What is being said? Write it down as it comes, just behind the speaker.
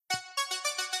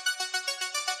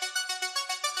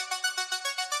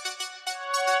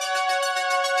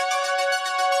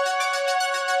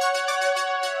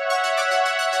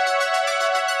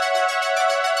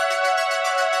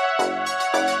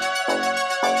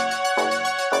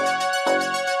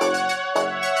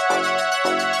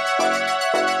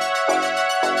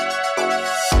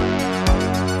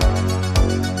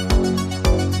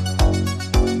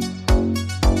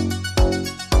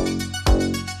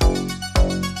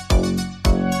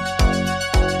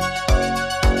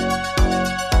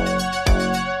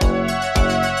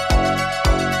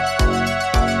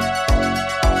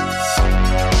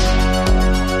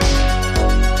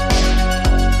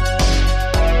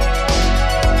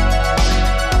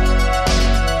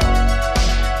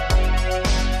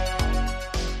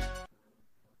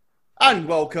And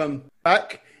welcome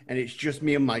back. And it's just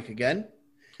me and Mike again.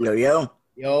 Yo, yo.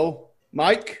 Yo,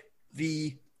 Mike,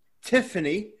 the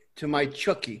Tiffany to my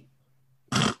Chucky.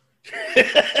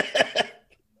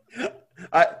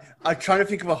 I'm trying to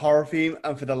think of a horror theme,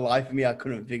 and for the life of me, I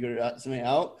couldn't figure something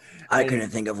out. I couldn't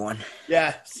think of one.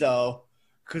 Yeah, so,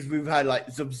 because we've had like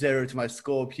Sub-Zero to my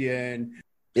Scorpion.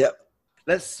 Yep.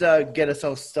 Let's get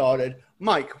ourselves started.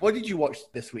 Mike, what did you watch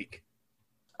this week?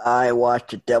 I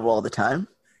watch The Devil All the Time.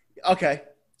 Okay.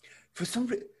 For some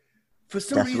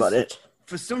That's reason, about it.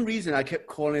 For some reason, I kept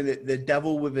calling it The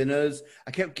Devil Within Us. I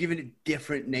kept giving it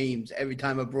different names every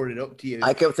time I brought it up to you.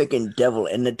 I kept thinking Devil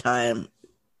in the Time.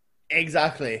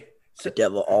 Exactly. The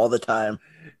Devil All the Time.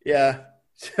 Yeah.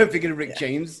 So thinking of Rick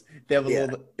James, Devil Yeah.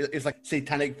 all it's like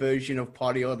satanic version of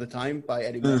Party All the Time by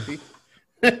Eddie Murphy.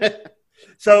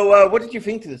 So what did you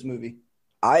think to this movie?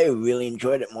 I really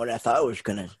enjoyed it more than I thought it was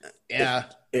going to. Yeah.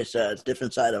 It's a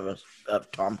different side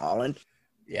of Tom Holland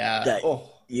Yeah. that Oh.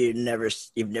 you've never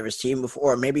seen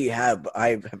before. Or maybe you have, but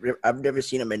I've never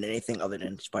seen him in anything other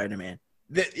than Spider-Man.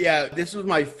 This was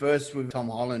my first with Tom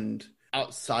Holland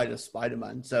outside of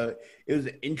Spider-Man. So it was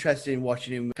interesting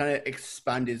watching him kind of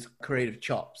expand his creative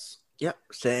chops. Yep.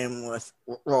 Same with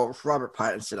Robert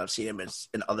Pattinson. I've seen him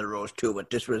in other roles too,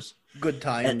 but this was Good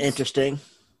times. an interesting.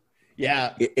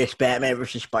 Yeah, It's Batman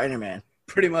versus Spider-Man.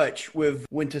 pretty much with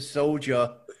Winter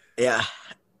Soldier. Yeah.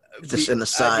 Just in the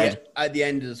side. At the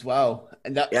end as well.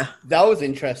 And that was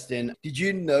interesting. Did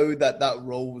you know that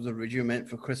role was originally meant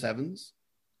for Chris Evans?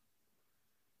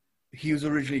 He was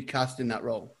originally cast in that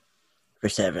role.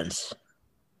 Chris Evans.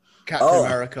 Captain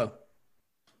America.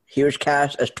 He was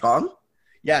cast as Tom?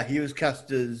 Yeah, he was cast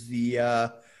as is he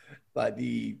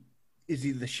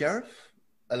the sheriff?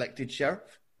 Elected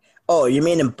sheriff? Oh, you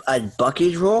mean in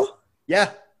Bucky's role?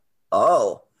 Yeah.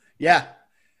 Oh. Yeah.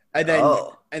 And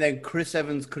then Chris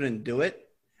Evans couldn't do it.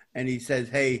 And he says,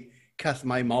 hey, cast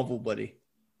my Marvel buddy.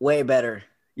 Way better.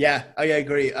 Yeah, I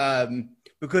agree.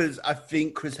 Because I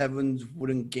think Chris Evans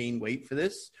wouldn't gain weight for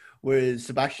this, whereas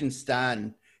Sebastian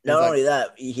Stan... Not only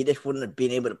that, he just wouldn't have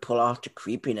been able to pull off the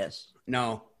creepiness.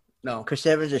 No. Chris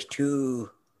Evans is too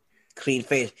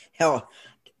clean-faced. Hell,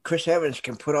 Chris Evans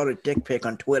can put out a dick pic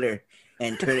on Twitter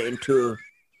and turn it into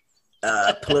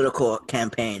a political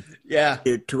campaign. Yeah.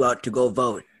 To go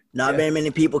vote. Not very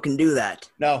many people can do that.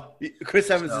 No, Chris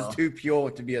Evans is too pure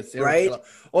to be a serial killer.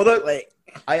 Although,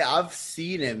 I have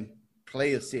seen him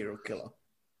play a serial killer.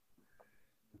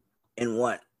 In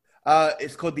what?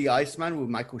 It's called The Iceman with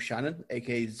Michael Shannon,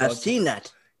 a.k.a. Zod. I've seen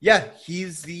that. Yeah,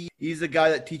 he's the guy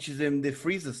that teaches him the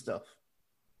freezer stuff.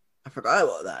 I forgot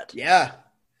about that. Yeah.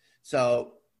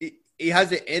 So, he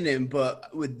has it in him,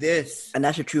 but with this... And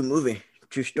that's a true movie.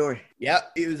 True story. Yeah,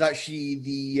 it was actually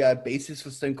the basis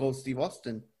for Stone Cold Steve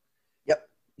Austin. Yep.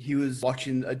 He was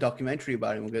watching a documentary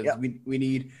about him because we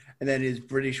need... And then his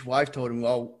British wife told him,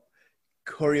 well,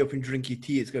 hurry up and drink your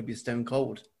tea. It's going to be Stone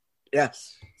Cold.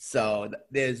 Yes. So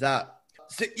there's that.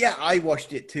 So, yeah, I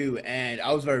watched it too, and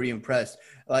I was very impressed.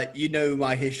 Like, you know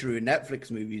my history with Netflix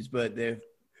movies, but they're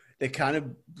kind of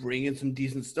bringing some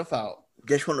decent stuff out.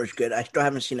 This one was good. I still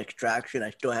haven't seen Extraction.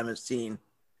 I still haven't seen...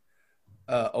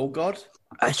 Old Guard?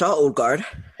 I saw Old Guard.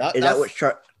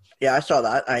 Yeah, I saw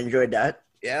that. I enjoyed that.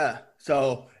 Yeah.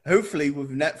 So hopefully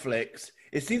with Netflix,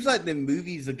 it seems like the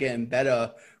movies are getting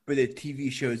better, but the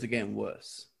TV shows are getting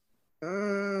worse.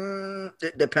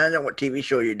 It depends on what TV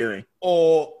show you're doing.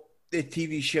 Or the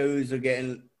TV shows are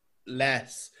getting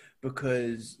less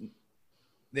because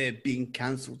they're being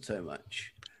cancelled so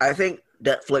much. I think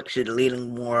Netflix is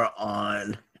leaning more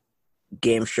on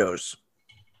game shows.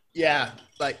 Yeah,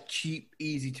 like cheap,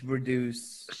 easy to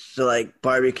produce. So like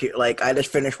barbecue, like I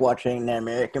just finished watching the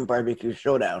American Barbecue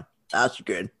Showdown. That's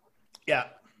good. Yeah.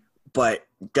 But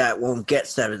that won't get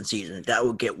 7 seasons. That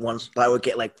will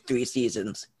get like 3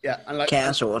 seasons. Yeah, and like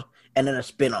canceled, and then a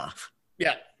spin-off.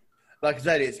 Yeah. Like I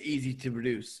said, it's easy to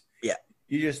produce. Yeah.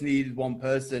 You just need one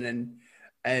person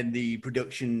and the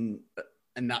production,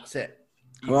 and that's it.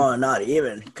 Well, not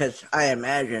even, because I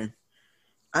imagine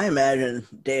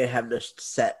they have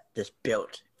this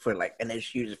built for and they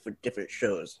just use it for different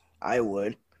shows. I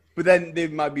would. But then they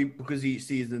might be, because each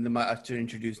season they might have to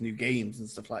introduce new games and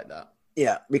stuff like that.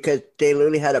 Yeah, because they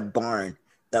literally had a barn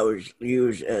that was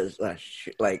used as a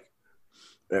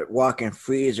walk-in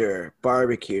freezer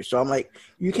barbecue. So I'm like,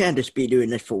 you can't just be doing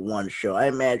this for one show. I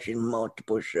imagine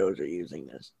multiple shows are using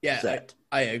this. Yeah,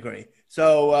 I agree.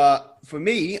 So for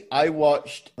me, I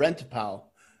watched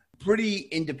Rent-A-Pal. Pretty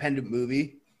independent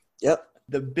movie. Yep.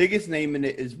 The biggest name in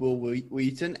it is Will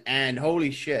Wheaton, and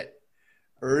holy shit,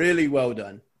 really well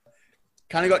done.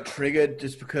 Kind of got triggered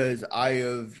just because I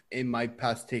have, in my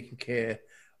past, taken care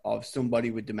of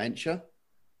somebody with dementia.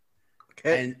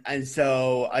 Okay. And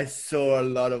so I saw a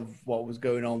lot of what was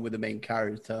going on with the main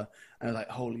character, and I was like,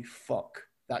 holy fuck,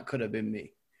 that could have been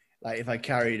me. Like if I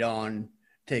carried on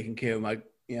taking care of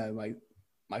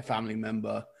my family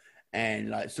member, and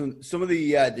like some of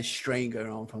the strain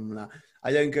going on from that.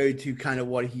 I don't go to kind of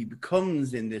what he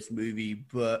becomes in this movie,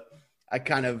 but I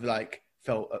kind of like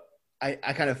felt I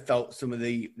kind of felt some of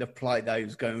the plight that he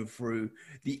was going through,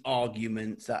 the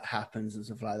arguments that happens and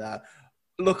stuff like that.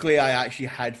 Luckily, I actually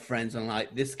had friends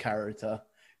unlike this character,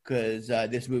 because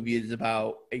this movie is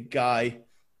about a guy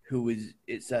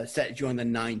it's set during the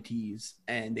 90s,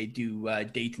 and they do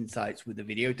dating sites with the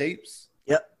videotapes.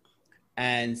 Yep.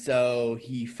 And so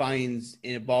he finds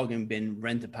in a bargain bin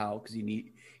Rent-A-Pal because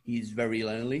he's very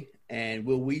lonely, and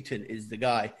Will Wheaton is the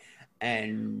guy.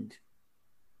 And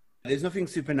there's nothing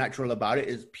supernatural about it.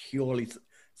 It's purely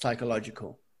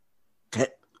psychological. Okay.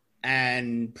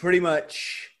 And pretty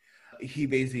much he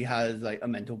basically has like a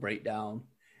mental breakdown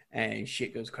and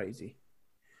shit goes crazy.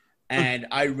 And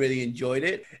I really enjoyed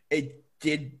it. It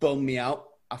did bum me out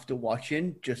after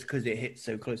watching, just because it hits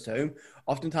so close to home.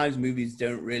 Oftentimes movies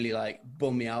don't really like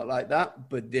bum me out like that,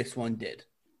 but this one did.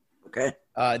 Okay.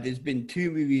 There's been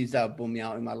 2 movies that bum me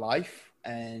out in my life,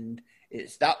 and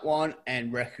it's that one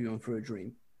and Requiem for a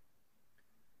Dream.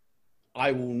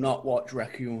 I will not watch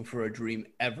Requiem for a Dream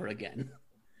ever again.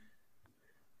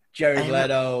 Jared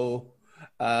Leto.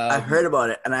 I heard about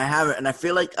it, and I haven't, and I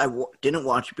feel like I didn't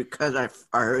watch it because I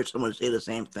heard someone say the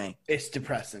same thing. It's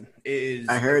depressing. It is.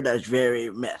 I heard that it's very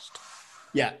missed.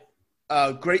 Yeah.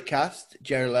 Great cast.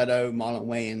 Jared Leto, Marlon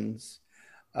Wayans,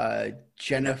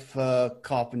 Jennifer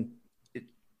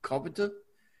Carpenter?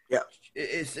 Yeah.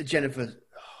 It's Jennifer.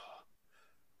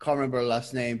 Can't remember her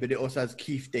last name, but it also has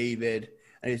Keith David,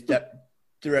 and it's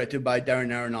directed by Darren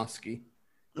Aronofsky,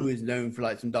 who is known for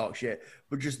like some dark shit.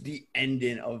 But just the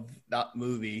ending of that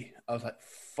movie, I was like,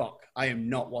 fuck, I am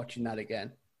not watching that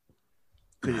again.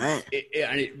 Right.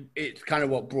 It's kind of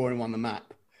what brought him on the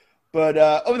map. But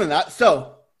other than that,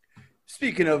 so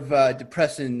speaking of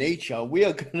depressing nature, we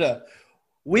are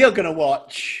gonna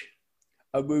watch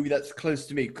a movie that's close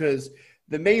to me, because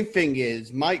the main thing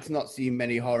is Mike's not seen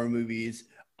many horror movies.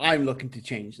 I'm looking to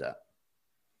change that.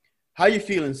 How are you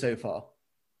feeling so far?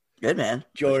 Good, man.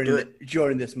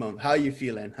 During this month, how are you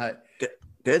feeling?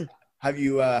 Good. Have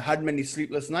you had many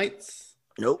sleepless nights?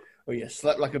 Nope. Or you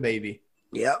slept like a baby?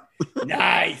 Yep.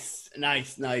 Nice.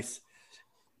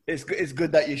 It's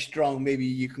good that you're strong. Maybe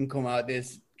you can come out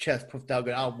this chest puffed out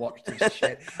going, I'll watch this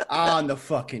shit. I'm the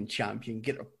fucking champion.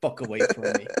 Get the fuck away from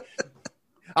me.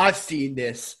 I've seen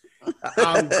this.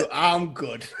 I'm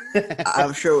good.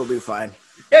 I'm sure we'll be fine.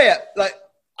 Yeah. Like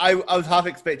I was half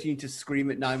expecting you to scream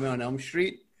at Nightmare on Elm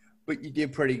Street, but you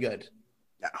did pretty good.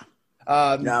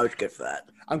 Yeah. No, it's good for that.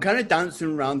 I'm kind of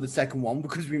dancing around the second one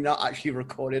because we've not actually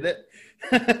recorded it.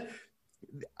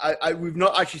 We've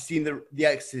not actually seen the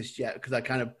Exorcist yet, because I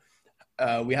kind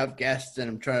of we have guests and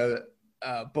I'm trying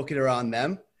to book it around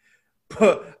them.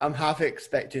 But I'm half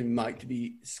expecting Mike to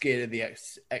be scared of the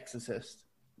Exorcist.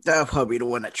 That'll probably be the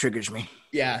one that triggers me.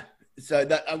 Yeah. So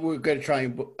that we're going to try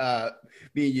and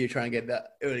me and you try and get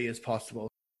that early as possible.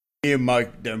 Me and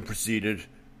Mike then proceeded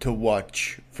to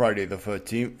watch Friday the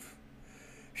 13th.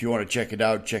 If you want to check it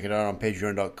out on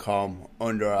patreon.com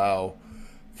under our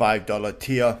 $5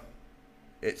 tier.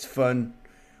 It's fun.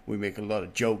 We make a lot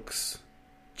of jokes.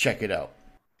 Check it out.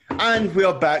 And we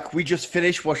are back. We just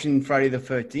finished watching Friday the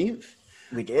 13th.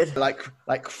 We did.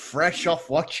 Like fresh off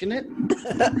watching it.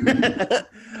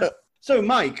 So,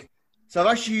 Mike, so I've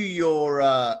asked you your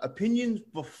opinions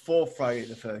before Friday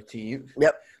the 13th.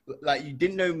 Yep. Like you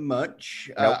didn't know much.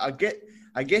 Nope.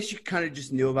 I guess you kind of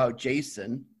just knew about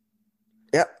Jason.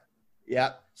 Yep.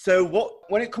 Yeah. So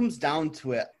when it comes down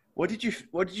to it, what did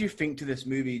you think to this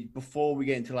movie before we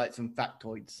get into like some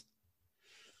factoids?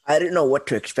 I didn't know what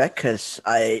to expect because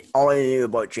I only knew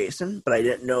about Jason, but I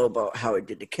didn't know about how he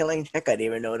did the killing check. I didn't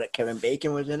even know that Kevin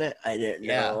Bacon was in it. I didn't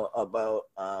know about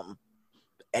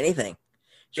anything.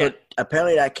 So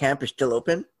apparently that camp is still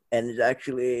open and is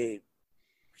actually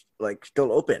like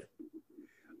still open.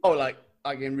 Oh, like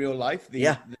in real life?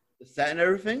 The set and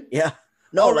everything? Yeah.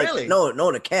 No, really?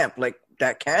 No, the camp. Like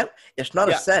that camp, it's not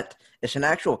a set. It's an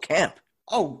actual camp.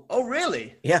 Oh,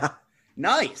 really? Yeah.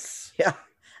 Nice. Yeah.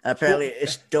 And apparently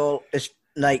it's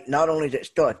like not only is it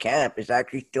still a camp, it's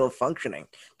actually still functioning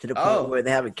to the point where they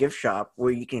have a gift shop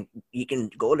where you can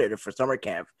go there for summer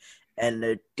camp,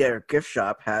 and their gift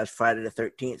shop has Friday the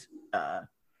 13th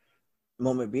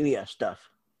memorabilia stuff.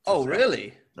 Oh,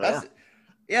 really?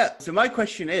 Yeah. So my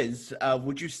question is,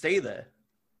 would you stay there?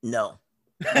 No.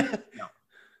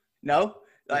 No?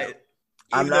 Like,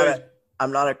 I'm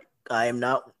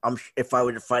if I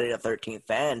was fighting a 13th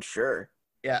fan, sure.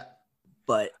 Yeah.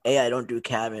 But A, I don't do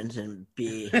cabins, and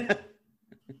B,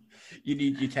 you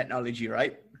need your technology,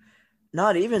 right?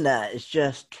 not even that. It's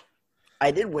just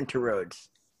I did winter roads.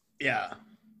 Yeah.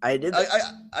 I did.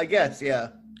 I guess, yeah.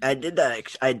 I did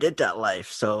that. I did that life.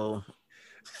 So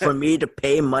for me to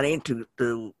pay money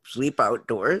to sleep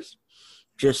outdoors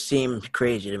just seems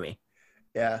crazy to me.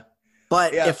 Yeah.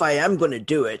 But if I am going to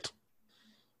do it,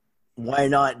 why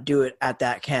not do it at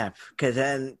that camp? Because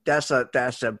then that's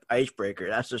a icebreaker.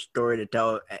 That's a story to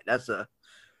tell.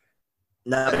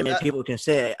 Not many people can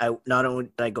say I not only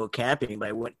did I go camping, but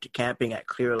I went to camping at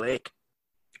Clear Lake,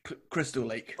 Crystal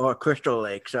Lake, or Crystal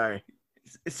Lake. Sorry,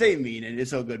 same meaning.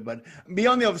 It's all good, but be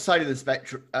on the other side of the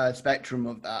spectrum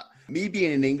of that. Me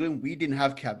being in England, we didn't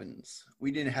have cabins.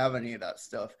 We didn't have any of that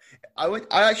stuff. I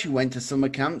actually went to summer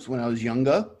camps when I was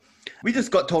younger. We just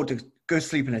got told to go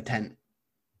sleep in a tent.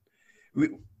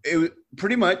 It was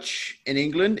pretty much in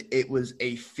England. It was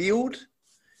a field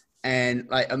and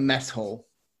like a mess hall,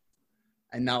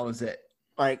 and that was it.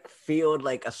 Like field,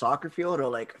 like a soccer field, or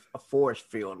like a forest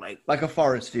field, like a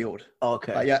forest field.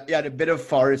 Okay. Like, you had a bit of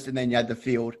forest, and then you had the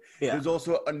field. Yeah. There was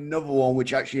also another one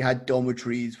which actually had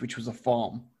dormitories, which was a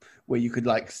farm where you could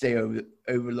like stay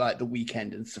over like the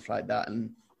weekend and stuff like that.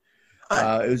 And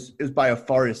it was by a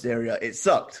forest area. It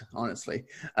sucked, honestly.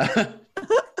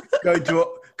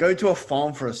 Going to a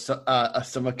farm for a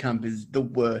summer camp is the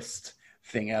worst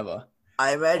thing ever.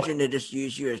 I imagine they just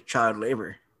use you as child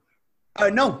labor.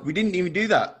 No, we didn't even do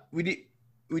that. We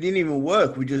didn't even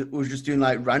work. We was just doing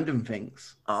like random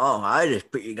things. Oh, I just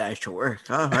put you guys to work.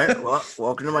 All right, well,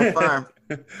 welcome to my farm.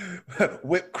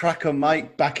 Whip Cracker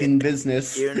Mike back in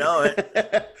business. You know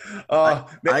it.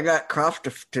 I got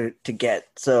crops to get,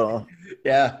 so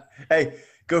yeah. Hey,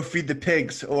 go feed the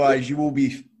pigs, otherwise you will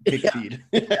be pig feed.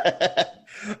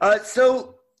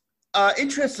 So,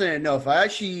 interesting enough, I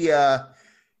actually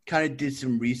kind of did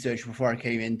some research before I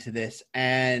came into this,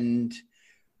 and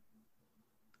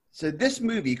so this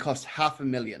movie cost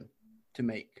 $500,000 to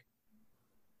make,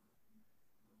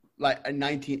 like a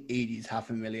 1980s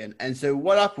 $500,000. And so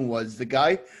what happened was the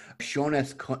guy Sean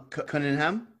S.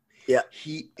 Cunningham,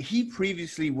 he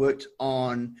previously worked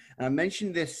on, and I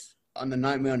mentioned this on the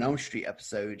Nightmare on Elm Street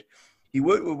episode, he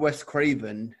worked with Wes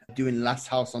Craven doing Last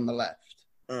House on the Left.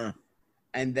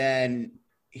 And then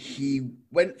he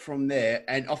went from there,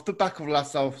 and off the back of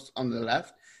Last House on the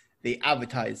Left, they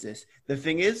advertised this. The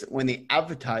thing is, when they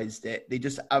advertised it, they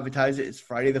just advertised it as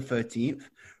Friday the 13th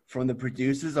from the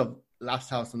producers of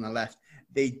Last House on the Left.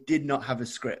 They did not have a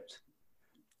script.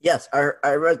 Yes,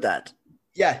 I read that.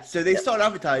 Yeah, so they started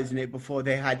advertising it before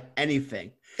they had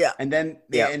anything. Yeah. And then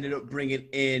they ended up bringing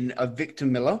in a Victor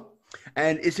Miller.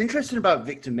 And it's interesting about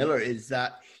Victor Miller is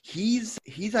that he's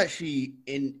actually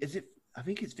in, I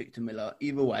think it's Victor Miller,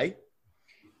 either way.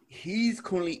 He's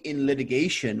currently in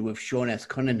litigation with Sean S.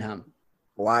 Cunningham.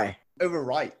 Why? Over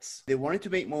rights. They wanted to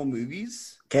make more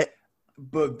movies. Okay.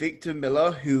 But Victor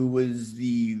Miller, who was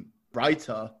the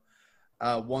writer,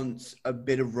 wants a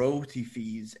bit of royalty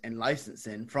fees and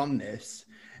licensing from this.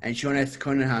 And Sean S.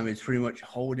 Cunningham is pretty much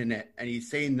holding it. And he's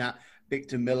saying that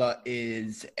Victor Miller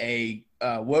is a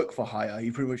work for hire. He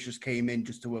pretty much just came in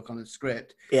just to work on the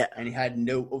script. Yeah. And he had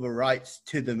no other rights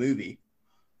to the movie.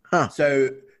 Huh.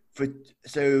 So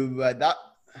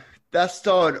that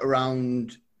started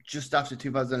around just after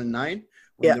 2009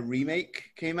 when the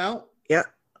remake came out. Yeah.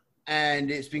 And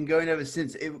it's been going ever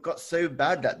since. It got so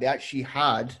bad that they actually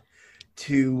had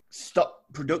to stop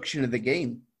production of the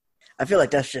game. I feel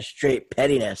like that's just straight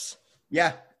pettiness.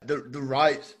 Yeah. The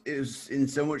rights is in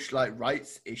so much like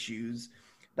rights issues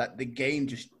that the game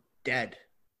just dead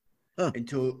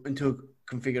until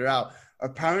can figure out.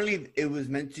 Apparently it was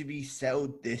meant to be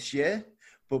settled this year,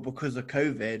 but because of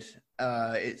COVID,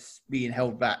 it's being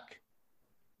held back.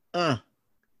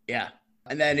 Yeah.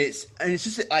 And then it's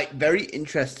just like very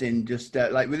interesting, just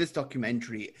like with this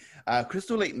documentary,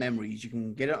 Crystal Lake Memories, you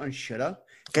can get it on Shudder.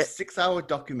 It's a 6-hour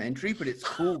documentary, but it's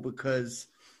cool because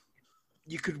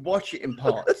you could watch it in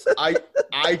parts.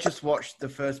 I just watched the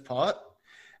first part.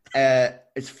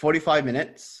 It's 45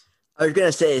 minutes. I was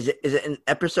gonna say, is it in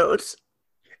episodes?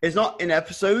 It's not in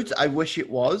episodes. I wish it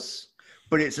was,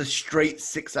 but it's a straight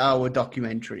 6-hour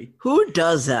documentary. Who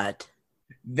does that?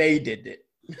 They did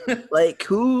it. Like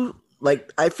who?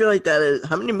 Like I feel like that is.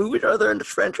 How many movies are there in this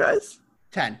franchise?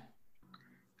 10.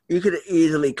 You could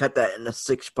easily cut that into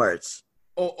 6 parts,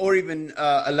 or even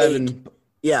 11. 8.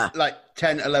 Yeah, like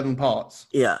 10, 11 parts.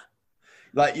 Yeah,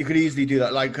 like you could easily do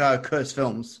that, like Curse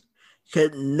Films.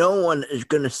 Because no one is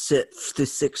gonna sit to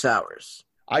 6 hours.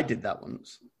 I did that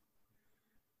once.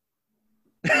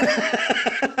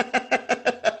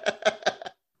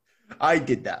 I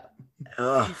did that,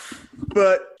 Ugh.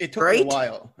 but it took me a Straight?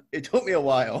 while. It took me a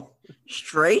while.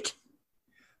 Straight?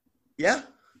 Yeah,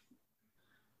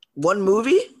 One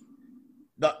movie?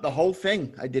 the whole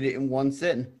thing. I did it in one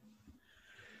sitting.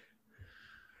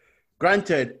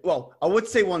 Granted, well, I would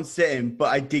say one sitting,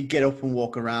 but I did get up and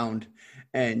walk around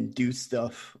and do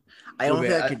stuff. I don't with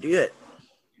think it. I could do it.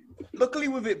 Luckily,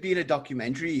 with it being a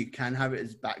documentary, you can have it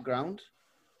as background.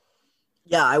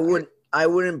 Yeah, I wouldn't.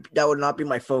 That would not be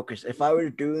my focus. If I were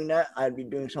doing that, I'd be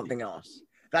doing something else.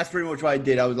 That's pretty much what I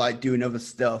did. I was like doing other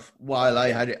stuff while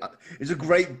I had it. It's a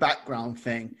great background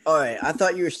thing. All right, I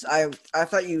thought you were. I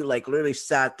thought you like literally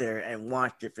sat there and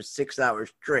watched it for 6 hours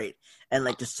straight, and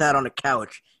like just sat on the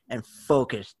couch and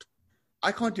focused.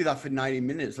 I can't do that for 90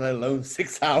 minutes, let alone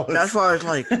 6 hours. That's why I was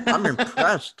like, I'm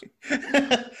impressed.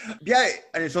 Yeah,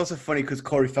 and it's also funny because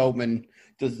Corey Feldman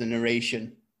does the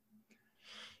narration.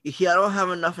 You see, I don't have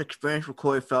enough experience with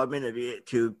Corey Feldman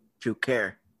to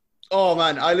care. Oh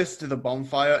man, I listened to The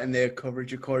Bonfire and their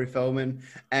coverage of Corey Feldman,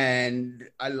 and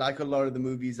I like a lot of the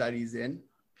movies that he's in.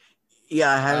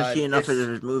 Yeah, I haven't seen enough of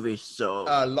his movies, so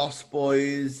Lost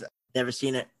Boys, never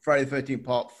seen it. Friday the 13th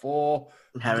Part 4,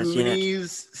 Haven't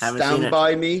Goonies, seen it. Haven't Stand seen it.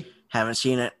 By Me. Haven't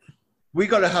seen it. We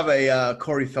got to have a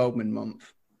Corey Feldman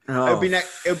month. Oh, It'll be next.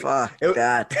 fuck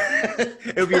that.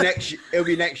 It'll be next. It'll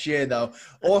be next year, though.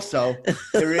 Also,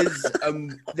 there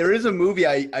is a movie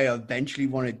I eventually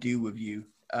want to do with you.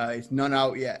 It's not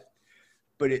out yet,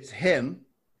 but it's him,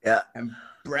 Yeah, and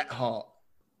Bret Hart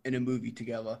in a movie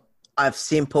together. I've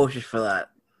seen posters for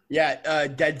that. Yeah,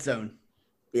 Dead Zone.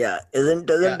 Yeah, doesn't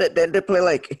they play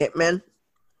like Hitman?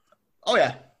 Oh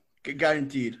yeah,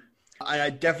 guaranteed. And I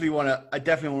definitely want to.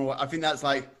 I think that's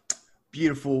like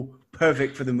beautiful,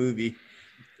 perfect for the movie,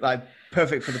 like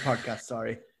perfect for the podcast.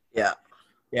 Sorry.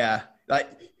 Yeah, like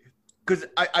because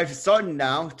I've started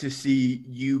now to see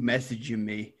you messaging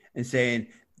me and saying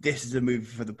this is a movie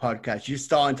for the podcast. You're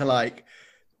starting to like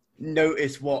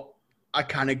notice what I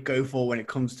kind of go for when it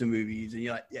comes to movies, and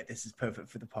you're like, yeah, this is perfect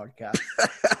for the podcast.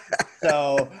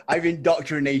 So I've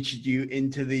indoctrinated you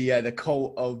into the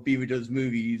cult of Beaver Does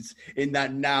Movies. In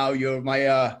that now you're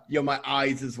my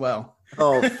eyes as well.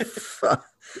 Oh, fuck.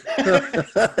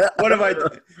 What have I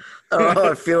done? I don't know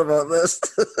how I feel about this.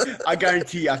 I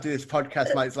guarantee after this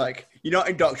podcast, Mike's like, you're not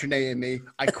indoctrinating me.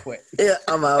 I quit. Yeah,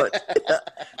 I'm out.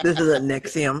 This is a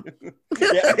Nexium.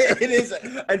 Yeah, it is.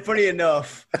 And funny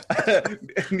enough,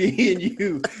 me and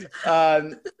you,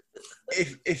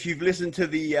 if you've listened to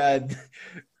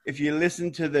if you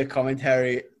listen to the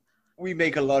commentary, we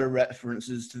make a lot of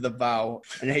references to The Vow,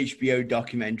 an HBO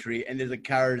documentary, and there's a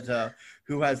character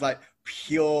who has like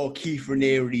pure Keith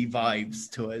Raniere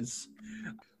vibes to us.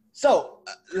 So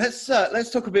let's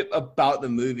talk a bit about the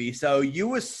movie. So you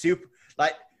were super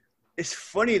like. It's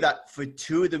funny that for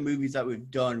two of the movies that we've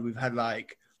done, we've had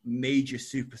like major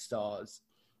superstars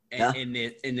in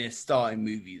their starting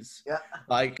movies. Yeah.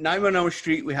 Like Nightmare on Elm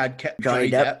Street, we had Johnny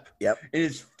Depp. Yep. in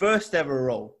his first ever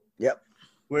role. Yep.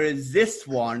 Whereas this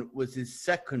one was his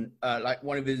second, like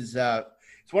one of his,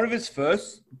 it's one of his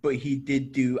first, but he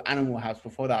did do Animal House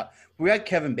before that. We had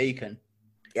Kevin Bacon.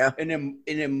 Yeah. An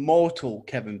immortal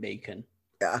Kevin Bacon.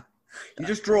 Yeah. He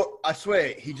just I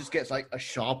swear, he just gets like a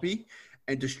Sharpie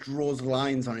and just draws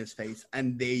lines on his face,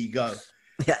 and there you go.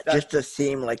 Yeah, just to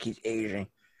seem like he's aging.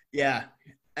 Yeah,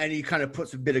 and he kind of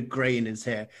puts a bit of gray in his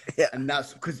hair. Yeah. And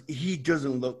that's because he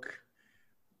doesn't look...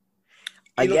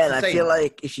 Again, I feel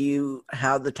like if you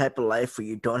have the type of life where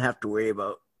you don't have to worry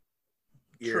about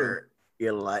your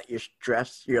life, your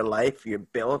stress, your life, your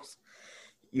bills,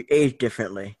 you age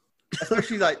differently.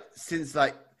 Especially since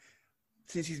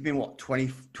he's been, what,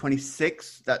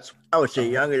 26? That's... I would say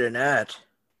younger than that.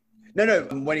 No,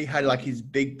 when he had like his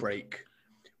big break,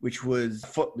 which was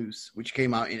Footloose, which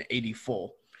came out in 84.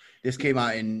 This came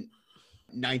out in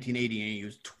 1980 and he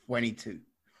was 22.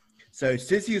 So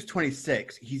since he was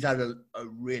 26, he's had a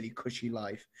really cushy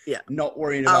life. Yeah. Not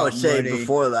worrying about I would say money.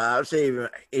 before that, I would say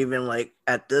even like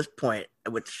at this point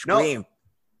with Scream. No,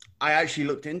 I actually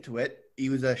looked into it. He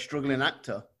was a struggling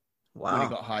actor when he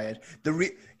got hired.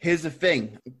 Here's the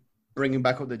thing, bringing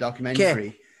back up the documentary.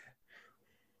 Okay.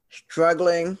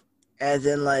 Struggling as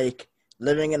in like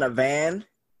living in a van,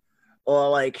 or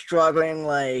like struggling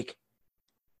like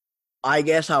I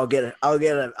guess I'll get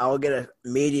a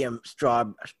medium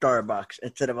Starbucks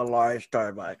instead of a large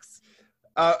Starbucks.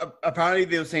 Apparently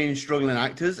they were saying struggling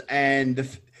actors, and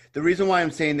the reason why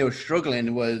I'm saying they were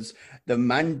struggling was the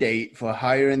mandate for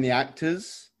hiring the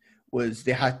actors was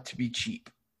they had to be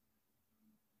cheap.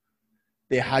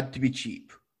 They had to be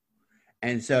cheap.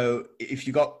 And so if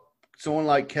you got someone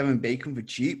like Kevin Bacon for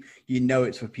cheap, you know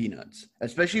it's for peanuts,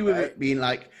 especially with it being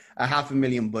like a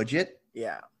 $500,000 budget.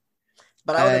 Yeah.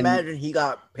 But I would imagine he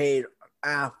got paid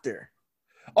after.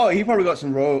 Oh, he probably got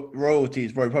some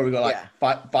royalties, bro. He probably got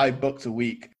like $5 a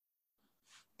week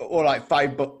or like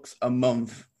 $5 a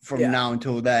month from now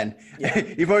until then. Yeah.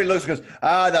 He probably looks and goes,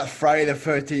 that Friday the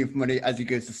 13th money as he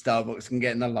goes to Starbucks and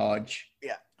getting a large.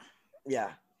 Yeah. Yeah.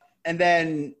 And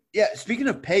then, speaking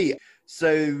of pay,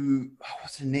 so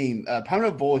what's her name?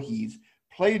 Pamela Voorhees,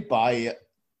 played by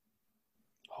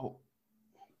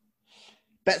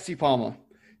Betsy Palmer.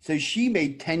 So she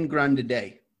made $10,000 a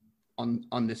day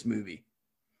on this movie.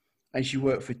 And she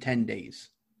worked for 10 days.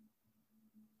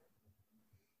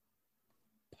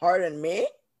 Pardon me?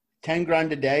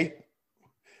 $10,000 a day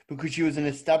because she was an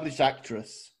established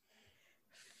actress.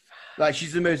 Like,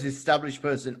 she's the most established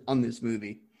person on this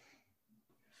movie.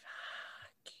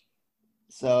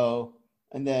 So,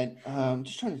 and then,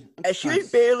 just trying to... And she was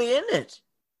barely in it.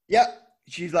 Yeah,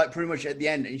 she's like pretty much at the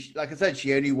end. And she, like I said,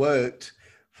 she only worked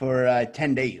for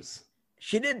 10 days.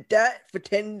 She did that for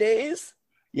 10 days?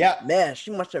 Yeah. Man,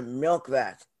 she must have milked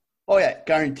that. Oh, yeah,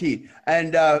 guaranteed.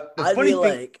 And I'd be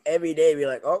like, every day, be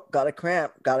like, oh, got a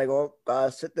cramp. Gotta go,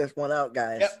 gotta sit this one out,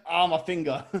 guys. Yep, my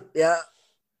finger. Yeah.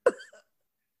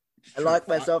 I locked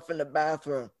myself in the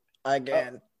bathroom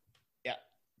again. Yeah,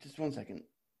 just 1 second.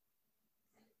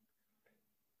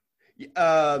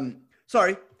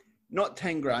 Sorry, not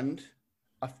 10 grand,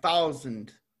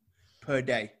 1,000 per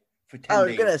day for 10 days. I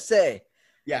was gonna say.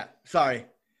 Yeah, sorry.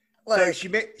 Like, so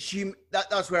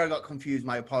that's where I got confused.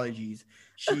 My apologies.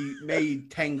 She made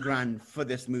 10 grand for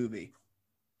this movie,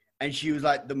 and she was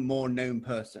like the more known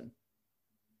person.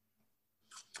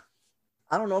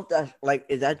 I don't know if that's like,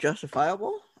 is that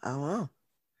justifiable? I don't know.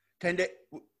 10 days.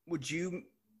 Would you,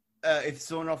 if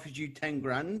someone offered you 10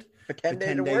 grand for 10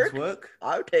 days work,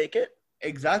 I would take it.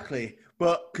 Exactly.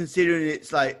 But considering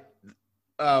it's like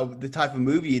the type of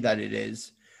movie that it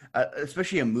is,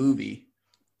 especially a movie,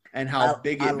 and how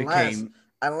big it became.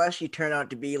 Unless you turn out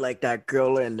to be like that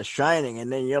girl in The Shining,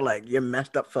 and then you're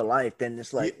messed up for life. Then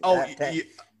it's like,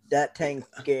 that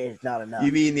 10K is not enough.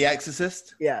 You mean The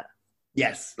Exorcist? Yeah.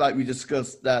 Yes, like we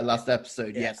discussed last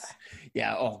episode. Yeah. Yes.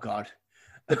 Yeah. Oh God.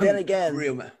 But then again,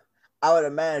 I would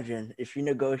imagine if you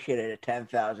negotiated a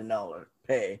 $10,000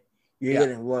 pay, you're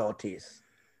getting royalties.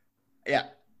 Yeah.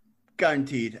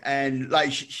 Guaranteed. And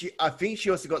like she I think she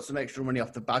also got some extra money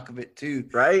off the back of it too.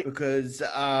 Right. Because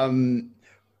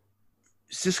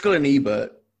Siskel and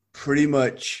Ebert pretty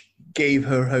much gave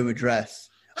her home address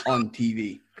on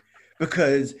TV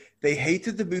because they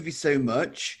hated the movie so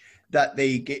much that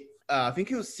they get I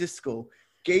think it was Siskel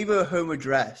gave her home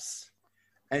address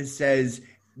and says,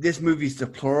 this movie's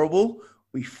deplorable.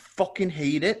 We fucking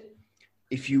hate it.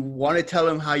 If you want to tell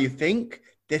them how you think,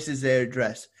 this is their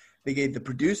address. They gave the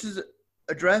producer's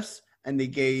address and they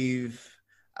gave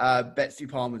Betsy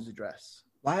Palmer's address.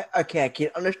 Why? Okay, I can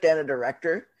understand a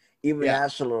director. Even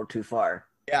that's a little too far.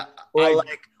 Yeah.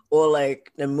 Or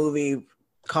like the movie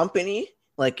company,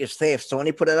 like if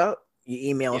Sony put it out,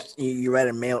 you email, you write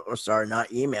a mail, or sorry,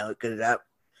 not email, because that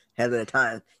ahead of the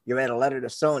time, you write a letter to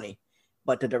Sony,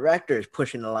 but the director is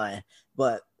pushing the line.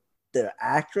 But the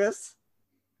actress,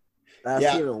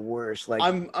 that's even worse. Like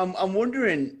I'm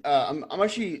wondering. I'm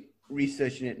actually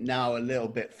researching it now a little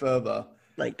bit further.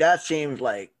 Like that seems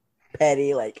like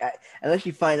petty. Like unless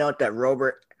you find out that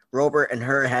Robert and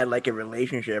her had like a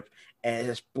relationship and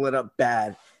it split up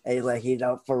bad, and he's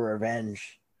out for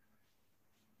revenge.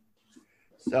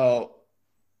 So,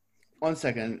 1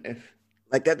 second.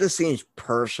 That just seems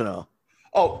personal.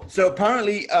 Oh, so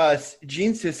apparently,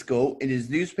 Gene Siskel in his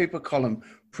newspaper column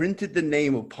printed the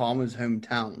name of Palmer's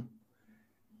hometown,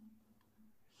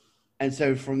 and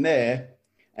so from there,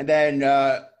 and then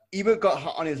Ebert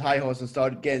got on his high horse and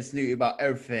started getting snooty about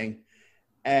everything,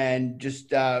 and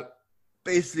just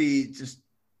basically just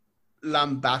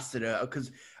lambasted her because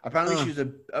apparently she was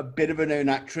a bit of a known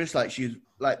actress. Like she was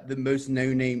like the most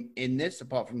known name in this,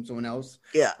 apart from someone else.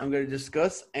 Yeah, I'm going to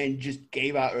discuss, and just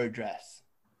gave out her address.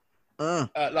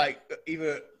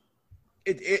 Either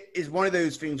it is one of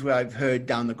those things where I've heard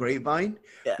down the grapevine,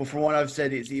 but from what I've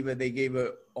said, it's either they gave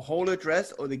her a whole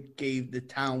address or they gave the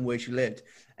town where she lived,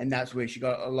 and that's where she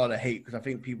got a lot of hate because I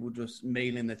think people just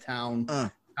mailing the town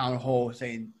hall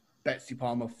saying Betsy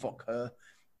Palmer, fuck her.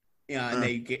 And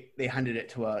they handed it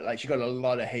to her. Like she got a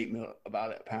lot of hate mail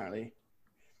about it, apparently.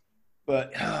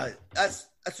 But that's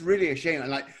really a shame. And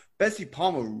like Betsy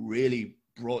Palmer really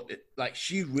brought it. Like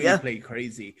she really played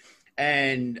crazy.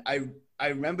 And I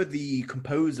remember the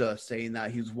composer saying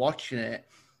that he was watching it,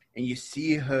 and you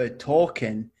see her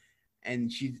talking,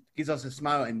 and she gives us a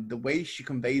smile, and the way she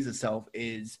conveys herself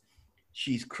is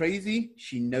she's crazy.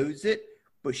 She knows it,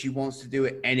 but she wants to do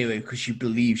it anyway because she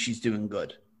believes she's doing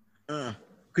good.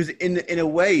 Because in a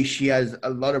way, she has a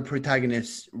lot of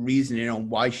protagonist reasoning on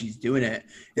why she's doing it.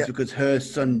 It's because her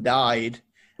son died,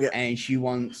 and she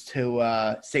wants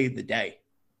to save the day.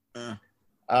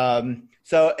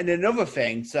 So, and another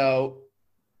thing,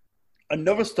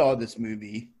 another star of this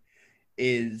movie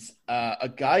is a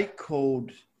guy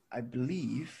called, I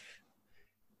believe,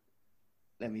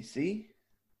 let me see.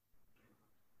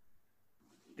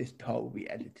 This part will be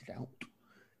edited out.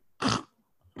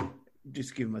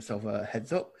 Just giving myself a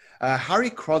heads up. Harry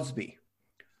Crosby,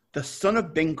 the son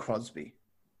of Bing Crosby.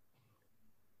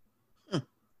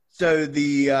 So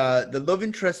the love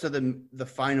interest of the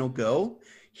final girl,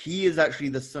 he is actually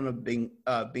the son of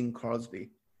Bing Crosby,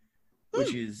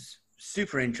 which is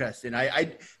super interesting.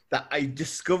 I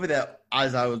discovered that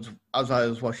as I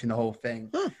was watching the whole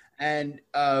thing, and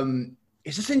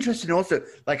it's just interesting. Also,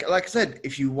 like I said,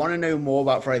 if you want to know more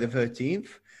about Friday the 13th,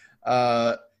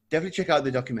 definitely check out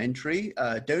the documentary.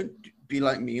 Don't be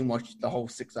like me and watch the whole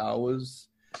 6 hours.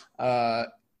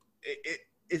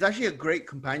 It's actually a great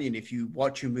companion if you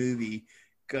watch a movie,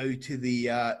 go to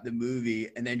the movie,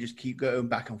 and then just keep going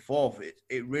back and forth.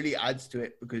 It really adds to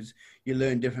it because you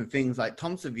learn different things. Like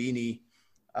Tom Savini,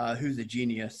 who's a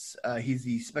genius, he's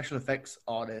the special effects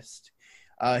artist.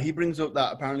 He brings up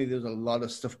that apparently there's a lot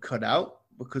of stuff cut out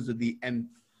because of the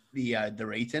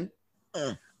rating.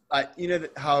 You know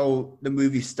how the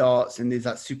movie starts and there's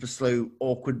that super slow,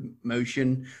 awkward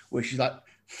motion where she's like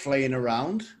flaying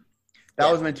around.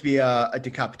 That was meant to be a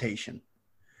decapitation.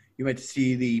 You meant to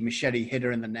see the machete hit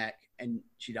her in the neck and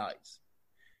she dies.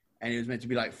 And it was meant to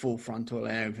be like full frontal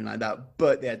and everything like that,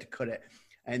 but they had to cut it.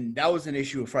 And that was an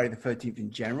issue with Friday the 13th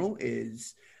in general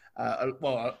is,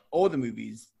 all the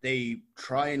movies, they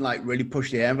try and like really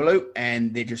push the envelope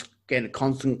and they just get a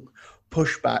constant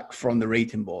pushback from the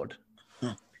rating board.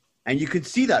 And you could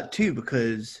see that too,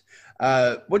 because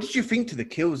what did you think to the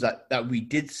kills that we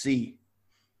did see?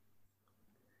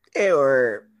 They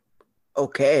were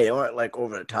okay. They weren't like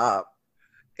over the top.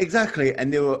 Exactly.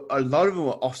 And there were a lot of them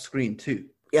were off screen too.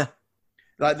 Yeah.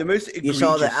 Like the most egregious. You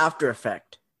saw the after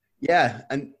effect. Yeah.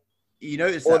 And you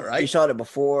noticed that, right? You saw the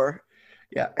before.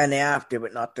 Yeah. And the after,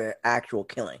 but not the actual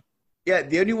killing. Yeah.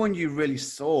 The only one you really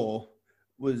saw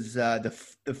was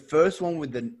the first one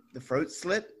with the throat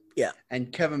slit. Yeah.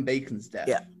 And Kevin Bacon's death.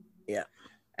 Yeah. Yeah.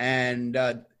 And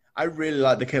I really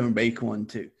like the Kevin Bacon one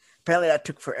too. Apparently that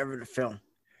took forever to film.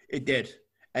 It did.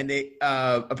 And they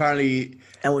apparently...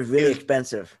 And was really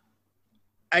expensive.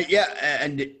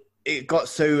 And it got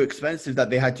so expensive that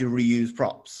they had to reuse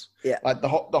props. Yeah. Like the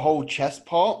whole chest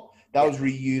part, that was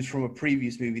reused from a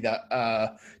previous movie that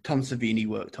Tom Savini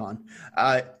worked on.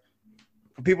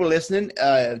 For people listening,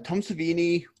 Tom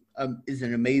Savini is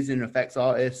an amazing effects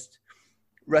artist.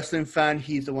 Wrestling fan,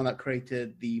 he's the one that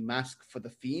created the mask for The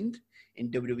Fiend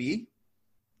in WWE.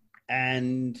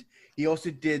 And he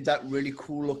also did that really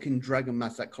cool looking dragon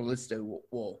mask that Callisto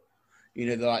wore.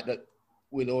 You know, like that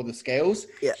with all the scales.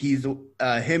 Yeah. He's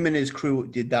him and his crew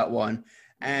did that one.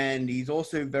 And he's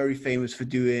also very famous for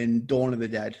doing Dawn of the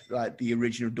Dead, like the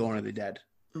original Dawn of the Dead.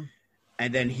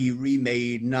 And then he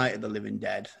remade Night of the Living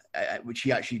Dead, which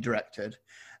he actually directed.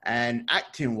 And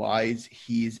acting-wise,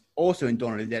 he's also in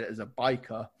Dawn of the Dead as a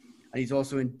biker. And he's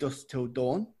also in Dusk Till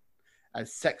Dawn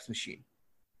as Sex Machine.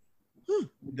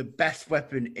 The best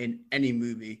weapon in any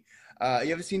movie.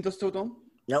 You ever seen Dusk Till Dawn?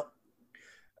 Nope.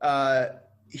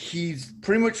 He's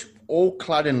pretty much all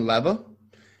clad in leather.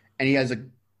 And he has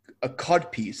a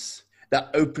cod piece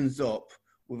that opens up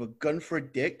with a gun for a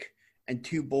dick and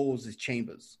 2 balls as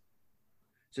chambers.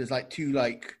 So it's like 2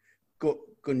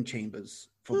 gun chambers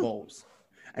for balls.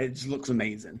 And it just looks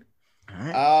amazing. All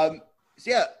right.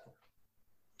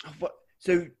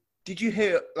 So did you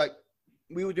hear, like,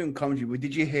 we were doing commentary, but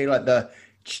did you hear, like, the...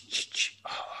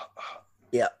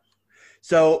 Yeah.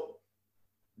 So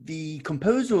the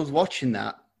composer was watching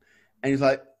that, and he's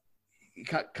like, he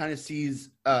kind of sees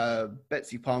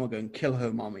Betsy Palmer going, kill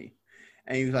her mommy.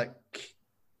 And he was like,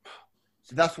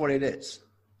 so that's what it is.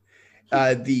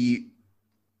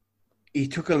 He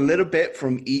took a little bit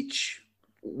from each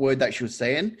word that she was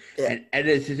saying and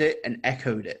edited it and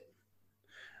echoed it.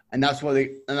 And that's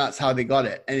how they got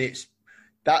it. And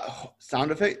that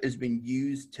sound effect has been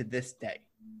used to this day.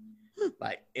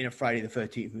 Like in a Friday the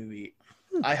 13th movie.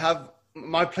 I have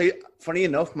funny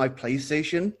enough, my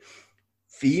PlayStation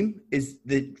theme is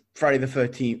the Friday the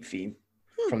 13th theme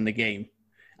from the game.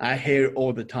 I hear it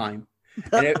all the time.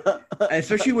 And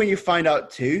especially when you find out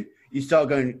too, you start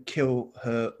going, kill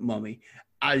her mommy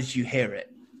as you hear it.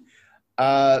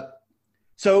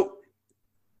 So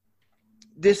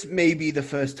this may be the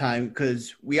first time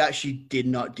because we actually did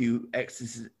not do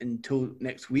Exorcist until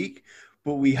next week,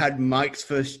 but we had Mike's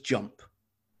first jump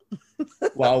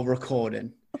while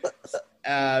recording.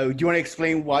 Do you want to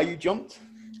explain why you jumped?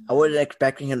 I wasn't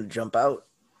expecting him to jump out.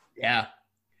 Yeah.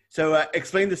 So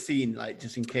explain the scene, like,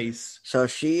 just in case. So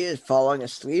she is falling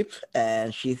asleep,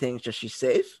 and she thinks that she's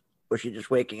safe, or she's just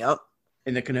waking up.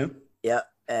 In the canoe? Yeah.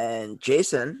 And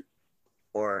Jason,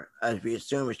 or as we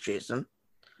assume it's Jason,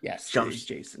 Yes, jumps, it is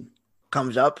Jason.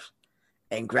 comes up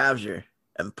and grabs her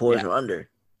and pulls her under.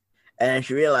 And then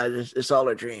she realizes it's all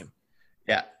a dream.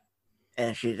 Yeah.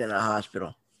 And she's in a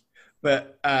hospital.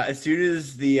 But as soon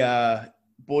as the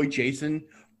boy Jason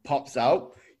pops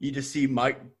out, you just see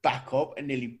Mike back up and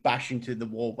nearly bash into the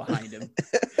wall behind him.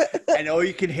 And all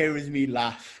you can hear is me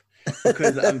laugh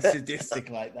because I'm sadistic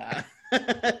like that.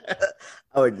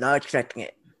 I was not expecting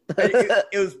it.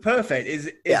 It was perfect.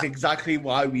 It's exactly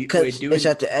why we're doing it's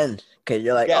at the end. Because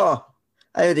you're like, oh,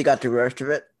 I already got the worst of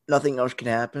it. Nothing else can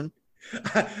happen.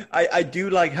 I do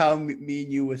like how me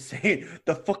and you were saying,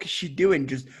 the fuck is she doing?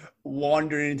 Just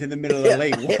wandering into the middle of the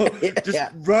lake.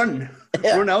 Just run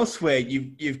elsewhere.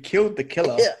 You've killed the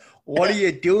killer. What are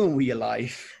you doing with your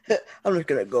life? I'm just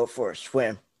gonna go for a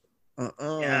swim.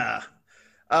 Yeah.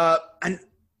 And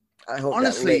I hope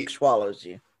honestly, that lake swallows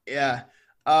you. Yeah.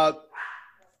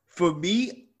 For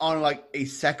me, on like a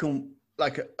second,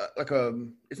 like a,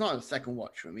 it's not a second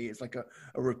watch for me. It's like a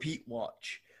repeat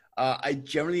watch. I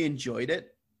generally enjoyed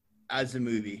it as a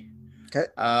movie. Okay.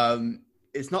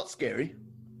 It's not scary.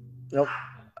 Nope.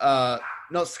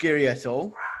 Not scary at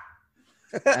all.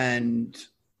 And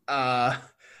kind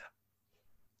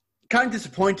of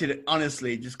disappointed,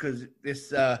 honestly, just because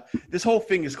this whole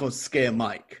thing is called Scare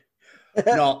Mike,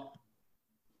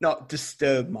 not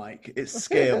Disturb Mike. It's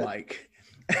Scare Mike,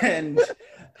 and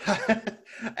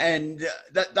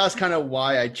that's kind of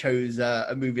why I chose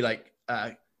a movie like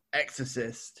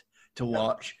Exorcist to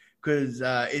watch, because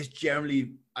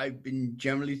I've been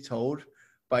generally told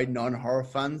by non-horror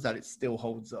fans that it still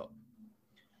holds up.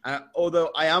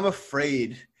 Although I am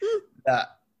afraid that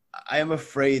I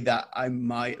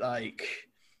might like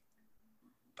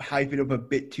hype it up a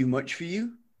bit too much for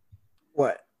you.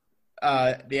 What?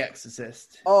 The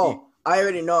Exorcist. Oh, I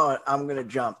already know I'm gonna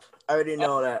jump. I already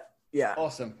know that. Yeah.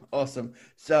 Awesome.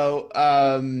 So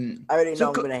I already know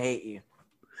I'm gonna hate you.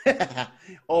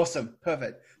 Awesome.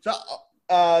 Perfect. So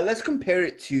let's compare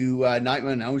it to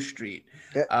Nightmare on Elm Street.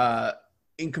 Okay.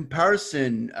 In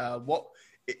comparison, what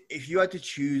if you had to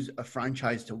choose a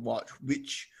franchise to watch,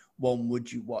 which one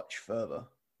would you watch further?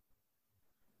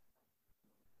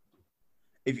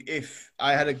 If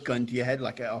I had a gun to your head,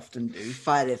 like I often do.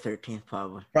 Friday the 13th,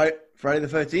 probably. Friday the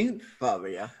 13th?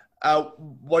 Probably, yeah.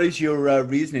 What is your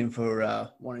reasoning for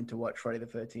wanting to watch Friday the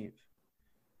 13th?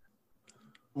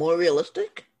 More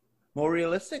realistic? More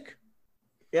realistic?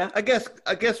 Yeah. I guess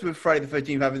with Friday the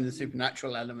 13th having the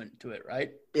supernatural element to it,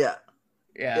 right? Yeah.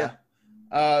 Yeah.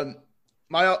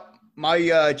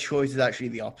 My choice is actually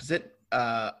the opposite.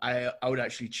 I would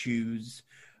actually choose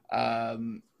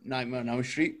Nightmare on Elm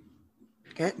Street.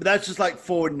 Okay. But that's just like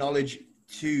forward knowledge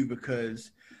too,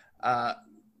 because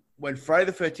when Friday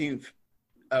the 13th,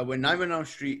 when Nightmare on Elm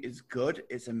Street is good,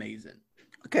 it's amazing.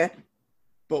 Okay.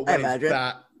 But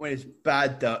when it's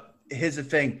bad, though, here's the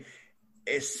thing: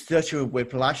 it's such a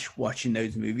whiplash watching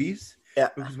those movies. Yeah.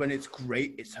 Because when it's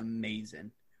great, it's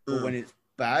amazing. But when it's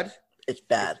bad, it's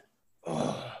bad.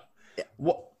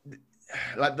 What?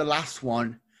 Like the last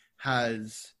one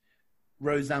has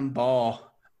Roseanne Barr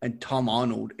and Tom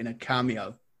Arnold in a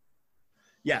cameo.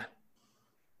 Yeah.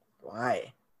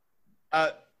 Why?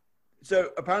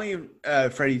 So apparently,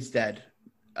 Freddy's dead.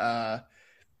 There's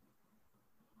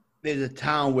a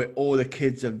town where all the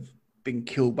kids have been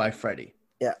killed by Freddy.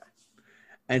 Yeah.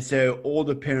 And so all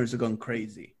the parents have gone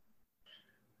crazy.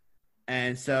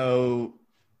 And so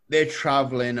they're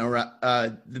traveling around.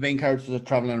 The main characters are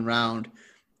traveling around,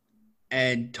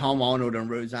 and Tom Arnold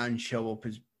and Roseanne show up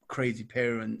as crazy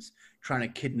parents trying to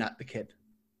kidnap the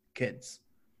kids.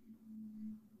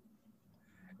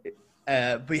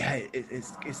 But yeah,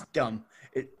 it's dumb.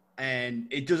 And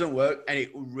it doesn't work, and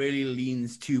it really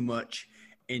leans too much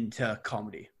into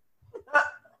comedy.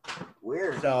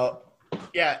 Weird. So,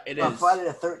 yeah, it is. Friday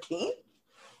the 13th?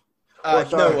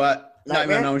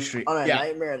 Nightmare on Elm Street. Oh, no, yeah.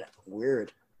 Nightmare.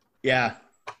 Weird. Yeah.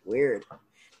 Weird.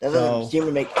 That doesn't seem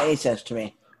to make any sense to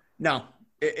me. No,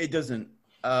 it doesn't.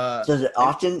 Does it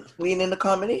often lean into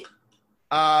comedy?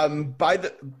 By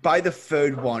the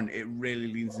third one, it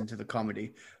really leans into the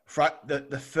comedy.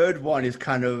 The third one is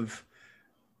kind of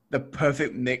the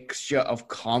perfect mixture of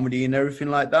comedy and everything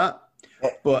like that.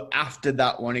 But after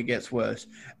that one, it gets worse.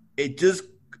 It does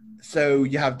So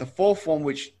you have the fourth one,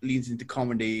 which leans into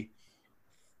comedy.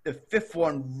 The fifth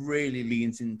one really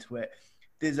leans into it.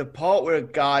 There's a part where a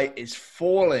guy is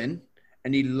falling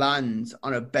and he lands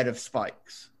on a bed of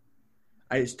spikes.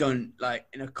 And it's done like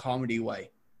in a comedy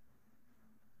way.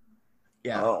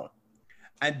 Yeah. Oh.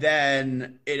 And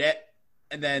then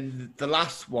the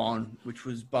last one, which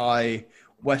was by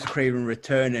Wes Craven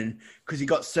returning, because he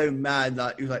got so mad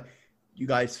that he was like, "You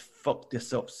guys fucked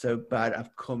this up so bad.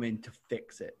 I've come in to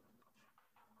fix it.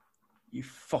 You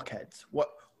fuckheads! What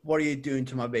are you doing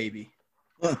to my baby?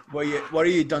 What are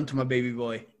you done to my baby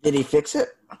boy?" Did he fix it?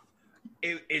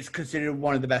 It's considered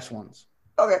one of the best ones.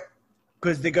 Okay.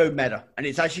 Because they go meta, and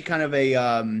it's actually kind of a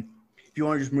if you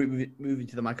want to just move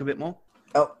into the mic a bit more.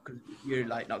 Oh, because you're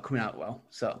like not coming out well.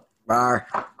 So bar.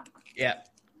 Yeah.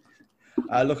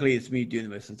 Luckily, it's me doing the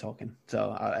most of the talking,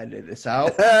 so I'll edit this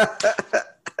out.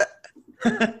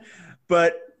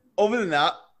 But other than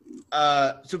that,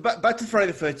 so back to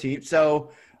Friday the 13th.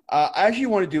 So I actually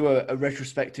want to do a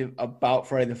retrospective about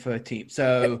Friday the 13th.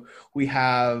 So we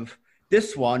have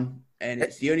this one, and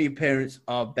it's the only appearance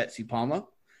of Betsy Palmer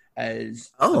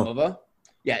as the mother.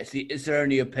 Yeah, it's their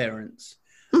only appearance.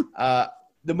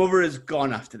 The mother is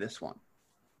gone after this one.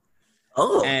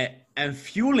 Oh. And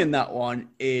fueling that one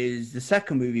is the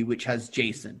second movie, which has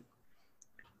Jason.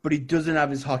 But he doesn't have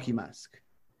his hockey mask.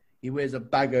 He wears a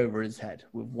bag over his head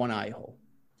with one eye hole.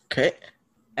 Okay.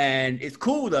 And it's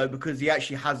cool, though, because he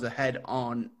actually has a head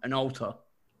on an altar.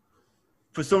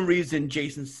 For some reason,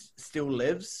 Jason still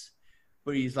lives,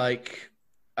 but he's like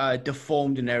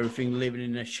deformed and everything, living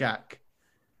in a shack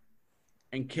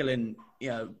and killing,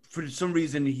 for some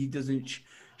reason he doesn't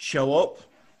show up.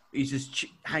 He's just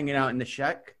hanging out in the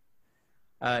shack.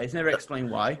 It's never explained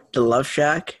why. The Love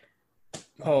Shack?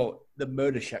 Oh, the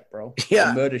Murder Shack, bro. Yeah.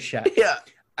 The Murder Shack. Yeah.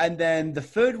 And then the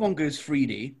third one goes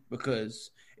 3D because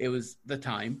it was the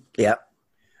time. Yep.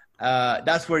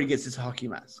 That's where he gets his hockey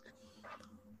mask.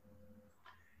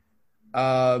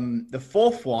 The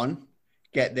fourth one,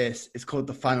 get this, it's called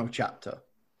The Final Chapter.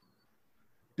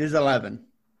 There's 11.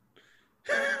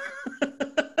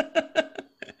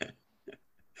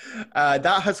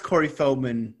 That has Corey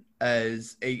Feldman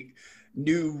as a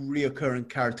new reoccurring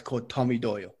character called Tommy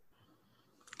Doyle.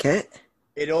 Okay.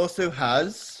 It also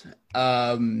has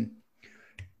DJ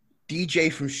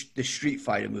from the Street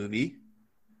Fighter movie.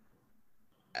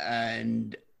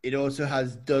 And it also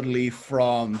has Dudley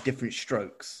from Different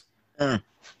Strokes.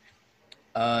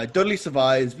 Dudley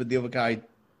survives, but the other guy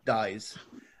dies.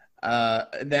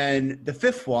 And then the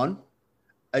fifth one,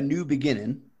 A New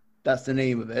Beginning, that's the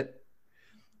name of it.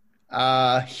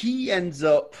 He ends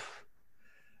up,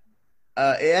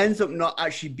 it ends up not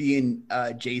actually being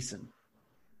Jason.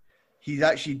 He's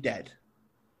actually dead.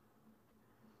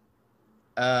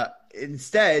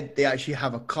 Instead, they actually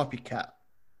have a copycat.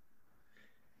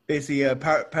 Basically, a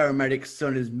paramedic's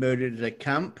son is murdered at a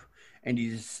camp, and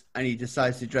he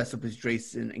decides to dress up as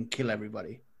Jason and kill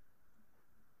everybody.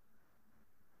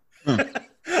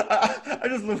 I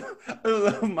just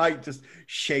love Mike just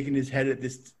shaking his head at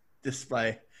this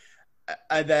display.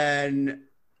 And then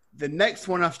the next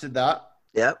one after that,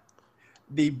 yep,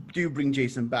 they do bring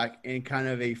Jason back in kind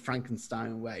of a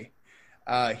Frankenstein way.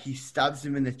 He stabs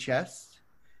him in the chest,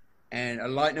 and a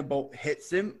lightning bolt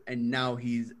hits him, and now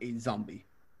he's a zombie.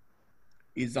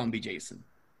 He's zombie Jason.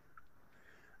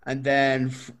 And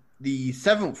then the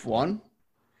seventh one,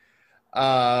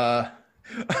 I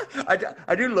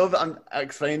do love that I'm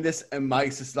explaining this, and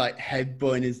Mike's just like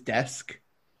headbutting his desk.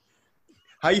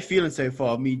 How are you feeling so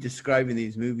far, me describing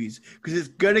these movies? Because it's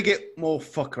going to get more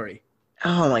fuckery.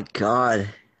 Oh, my God.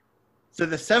 So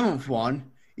the seventh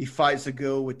one, he fights a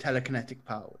girl with telekinetic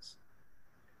powers.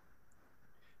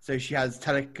 So she has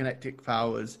telekinetic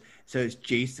powers. So it's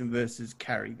Jason versus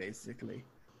Carrie, basically.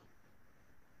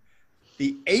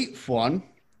 The eighth one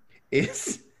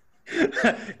is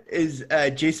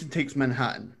Jason Takes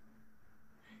Manhattan.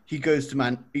 He goes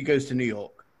to New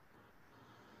York.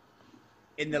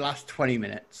 In the last 20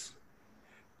 minutes.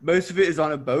 Most of it is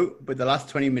on a boat, but the last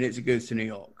 20 minutes it goes to New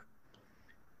York.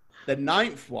 The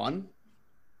ninth one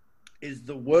is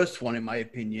the worst one, in my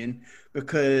opinion,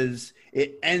 because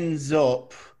it ends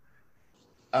up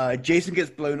Jason gets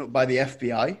blown up by the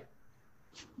FBI,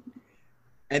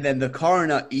 and then the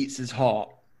coroner eats his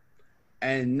heart,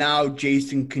 and now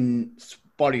Jason can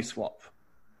body swap.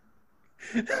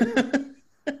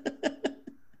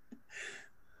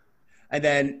 And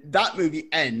then that movie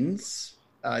ends.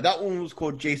 That one was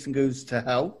called Jason Goes to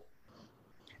Hell.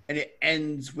 And it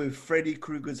ends with Freddy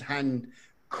Krueger's hand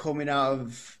coming out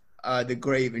of the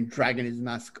grave and dragging his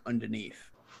mask underneath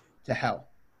to hell.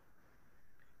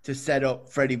 to set up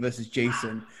Freddy versus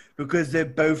Jason because they're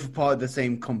both part of the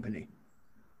same company.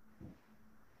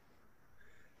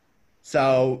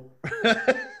 So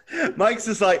Mike's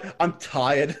just like, I'm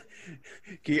tired.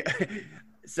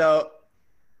 So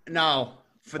now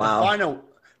for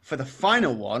the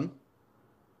final one,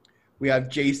 we have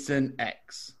Jason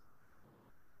X.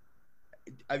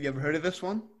 Have you ever heard of this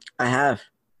one? I have.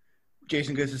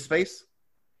 Jason Goes to Space?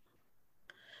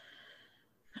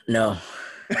 No.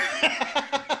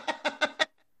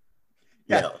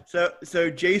 Yeah. No.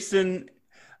 So Jason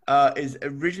is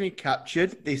originally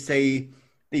captured. They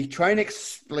try and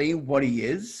explain what he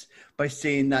is by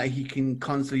saying that he can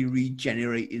constantly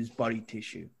regenerate his body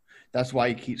tissue. That's why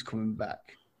he keeps coming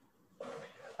back.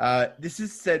 This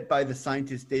is said by the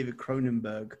scientist David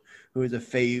Cronenberg, who is a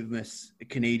famous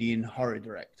Canadian horror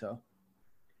director.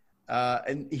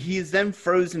 And he is then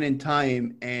frozen in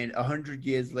time, and 100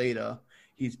 years later,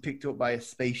 he's picked up by a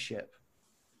spaceship.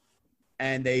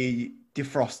 And they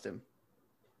defrost him.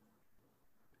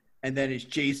 And then it's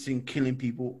Jason killing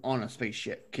people on a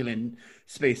spaceship, killing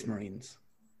space marines.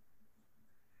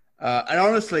 And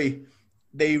honestly,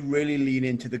 they really lean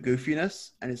into the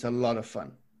goofiness, and it's a lot of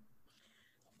fun.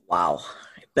 Wow.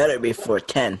 It better be for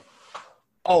 10.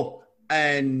 Oh,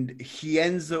 and he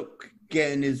ends up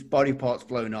getting his body parts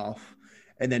blown off,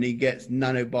 and then he gets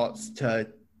nanobots to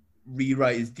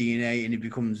rewrite his DNA, and he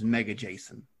becomes Mega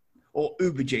Jason, or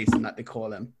Uber Jason, that they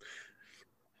call him.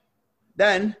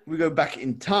 Then we go back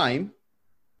in time.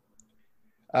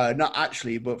 Not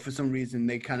actually, but for some reason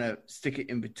they kind of stick it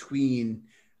in between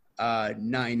 9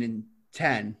 and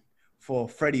 10 for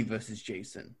Freddy versus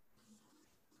Jason.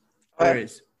 Where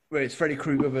it's Freddy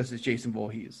Krueger versus Jason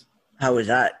Voorhees. How was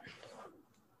that?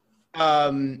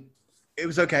 It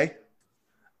was okay.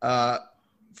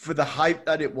 For the hype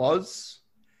that it was,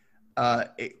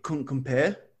 it couldn't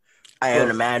compare. I would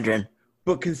imagine.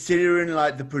 But considering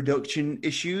like the production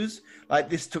issues, like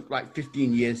this took like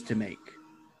 15 years to make.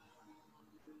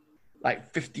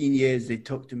 Like 15 years they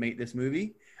took to make this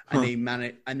movie, and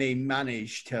they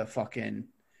managed to fucking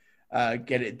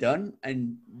get it done,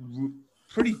 and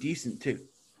pretty decent too.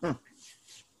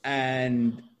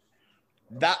 And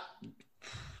that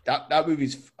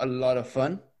movie's a lot of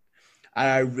fun, and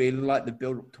I really like the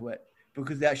build up to it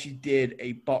because they actually did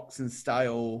a boxing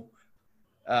style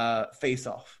face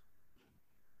off.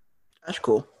 That's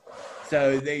cool.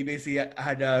 So they basically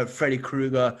had Freddy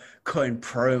Krueger cutting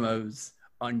promos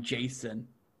on Jason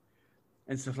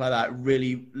and stuff like that,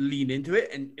 really lean into it,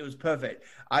 and it was perfect.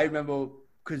 I remember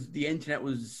because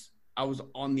I was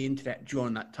on the internet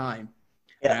during that time.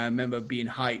 Yeah. And I remember being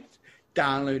hyped,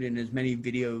 downloading as many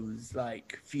videos,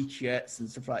 like featurettes and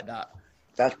stuff like that.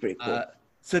 That's pretty cool.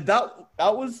 So that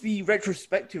was the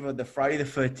retrospective of the Friday the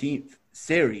 13th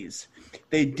series.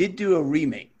 They did do a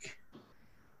remake.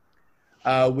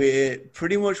 Where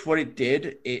pretty much what it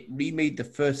did, it remade the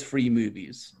first 3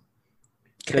 movies.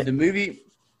 Okay. So the movie,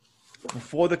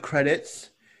 before the credits,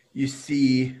 you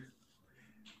see,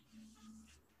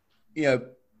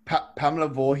 Pamela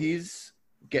Voorhees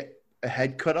get a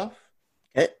head cut off.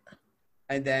 Okay.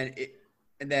 And then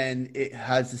it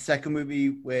has the second movie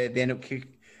where they end up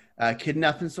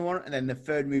kidnapping someone, and then the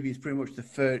third movie is pretty much the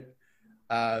third,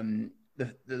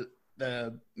 the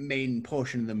main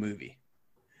portion of the movie.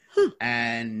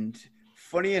 And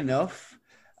funny enough,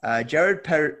 Jared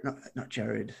Padalecki?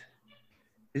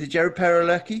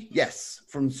 Yes,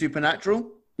 from Supernatural.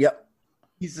 Yep.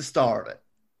 He's the star of it.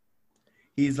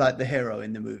 He's like the hero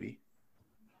in the movie.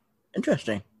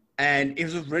 Interesting. And it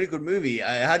was a really good movie.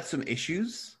 I had some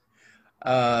issues,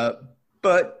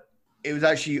 but it was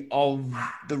actually, of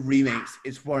the remakes,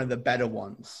 it's one of the better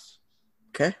ones.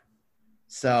 Okay.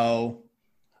 So,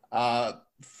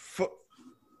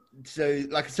 so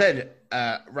like I said,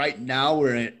 right now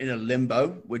we're in a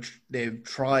limbo, which they're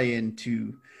trying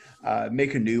to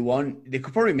make a new one. They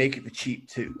could probably make it for cheap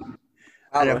too.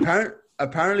 And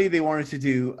apparently they wanted to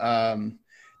do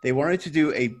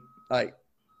a like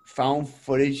found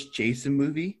footage Jason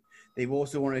movie. They've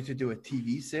also wanted to do a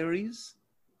TV series.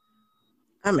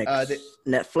 That makes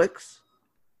Netflix.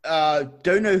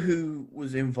 Don't know who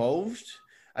was involved.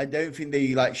 I don't think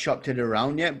they like shopped it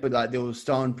around yet, but like they were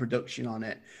starting production on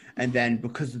it, and then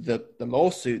because of the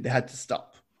lawsuit, they had to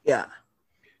stop. Yeah.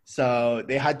 So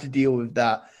they had to deal with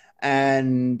that,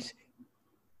 and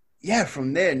yeah,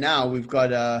 from there now we've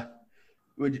got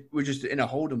we're just in a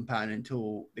holding pattern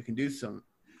until they can do something.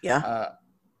 Yeah.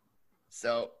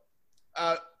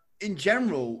 In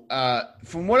general,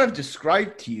 from what I've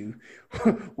described to you,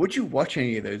 would you watch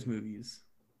any of those movies?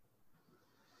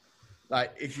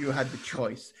 Like, if you had the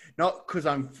choice, not because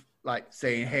I'm like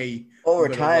saying, "Hey." Over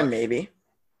time, maybe.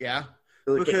 Yeah.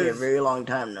 It would take me a because very long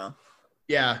time now.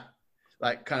 yeah,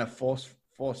 like kind of force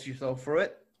yourself through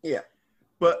it. Yeah.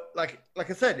 But like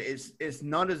I said, it's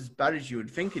not as bad as you would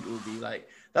think it would be. Like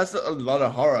that's a lot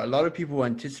of horror. A lot of people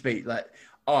anticipate like,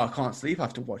 oh, I can't sleep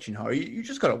after watching horror. You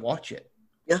just gotta watch it.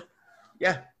 Yeah.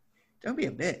 Yeah. Don't be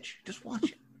a bitch. Just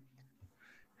watch it.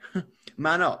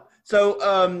 Man up.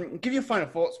 So give your final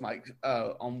thoughts, Mike,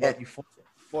 on what you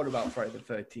thought about Friday the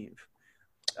 13th.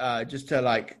 Just to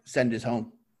like send us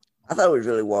home. I thought it was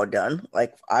really well done.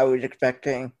 Like I was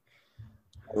expecting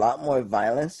a lot more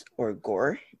violence or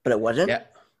gore, but it wasn't. Yeah.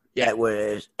 Yeah. It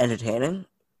was entertaining.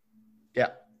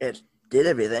 Yeah. It did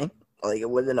everything. Like it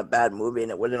wasn't a bad movie,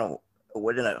 and it wasn't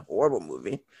a horrible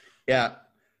movie. Yeah.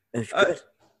 It was good.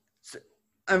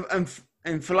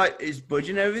 And for like his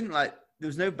budget and everything, like there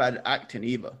was no bad acting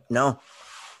either. No.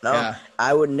 Yeah.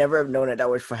 I would never have known that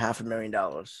was for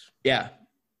 $500,000. Yeah.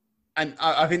 And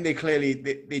I think they clearly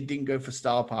they didn't go for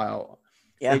star power.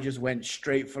 Yeah. They just went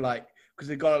straight for like, because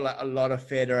they got like a lot of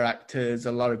theater actors,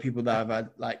 a lot of people that have had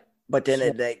like. But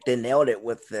then they nailed it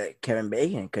with Kevin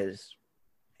Bacon because.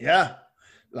 Yeah,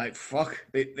 like fuck,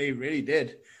 they really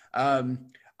did. I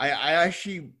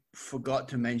actually forgot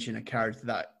to mention a character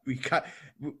that we kind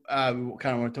of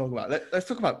want to talk about. Let's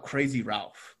talk about Crazy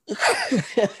Ralph.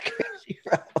 Crazy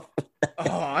Ralph.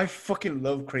 Oh, I fucking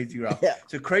love Crazy Ralph. Yeah.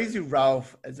 So Crazy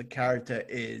Ralph as a character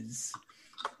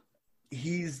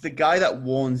he's the guy that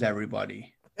warns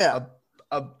everybody. Yeah.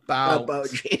 About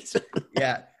Jason.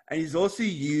 Yeah. And he's also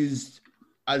used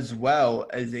as well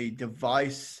as a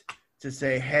device to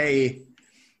say, hey,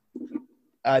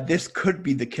 this could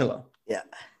be the killer. Yeah.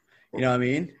 You know what I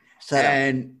mean?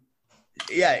 And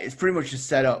yeah, it's pretty much just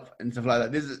set up and stuff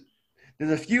like that. There's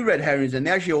a few red herrings, and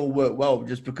they actually all work well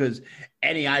just because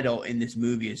any adult in this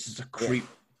movie is just a creep.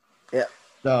 Yeah.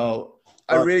 So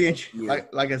I really,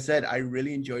 like I said, I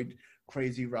really enjoyed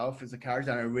Crazy Ralph as a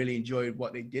character, and I really enjoyed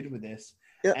what they did with this.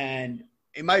 Yeah. And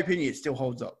in my opinion, it still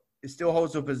holds up. It still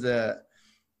holds up as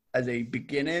a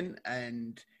beginning,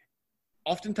 and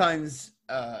oftentimes,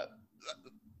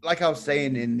 like I was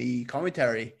saying in the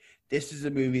commentary, this is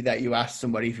a movie that you ask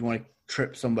somebody if you want to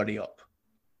trip somebody up.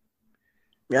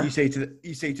 Yeah. You say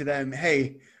to them,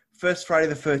 hey, first Friday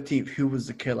the 13th, who was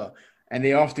the killer? And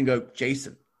they often go,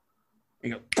 Jason.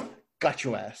 You go, got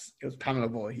your ass. It was Pamela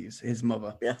Voorhees, his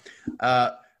mother. Yeah.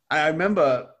 I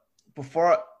remember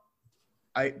because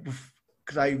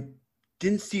I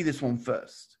didn't see this one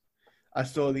first. I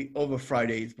saw the other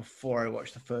Fridays before I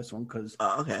watched the first one because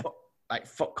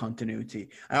fuck continuity.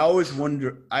 I always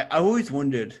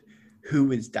wondered who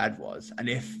his dad was and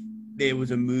if there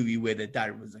was a movie where the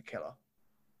dad was a killer.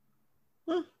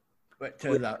 But it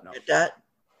turns out no.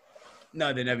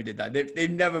 No, they never did that. They've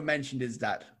never mentioned his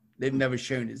dad. They've never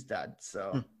shown his dad.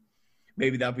 So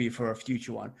maybe that'll be for a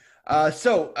future one.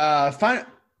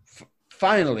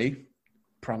 Finally,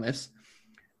 promise.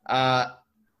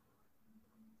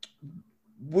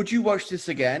 Would you watch this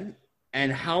again?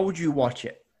 And how would you watch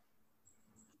it?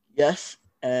 Yes,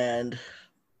 and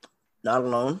Not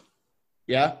Alone.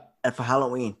 Yeah? And for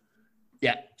Halloween.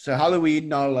 Yeah. So Halloween,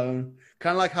 Not Alone.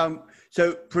 Kind of like how...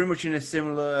 So pretty much in a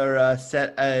similar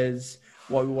set as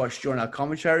what we watched during our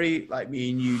commentary. Like me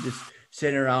and you just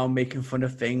sitting around making fun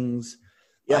of things.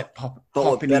 Yeah. Like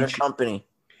popping better company.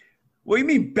 What do you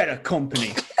mean better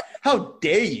company? How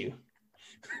dare you?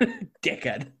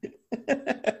 Dickhead.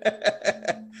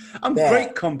 I'm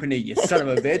great company, you son of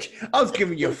a bitch. I was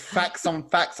giving you facts on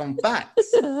facts on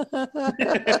facts.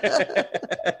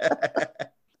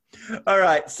 All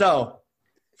right, so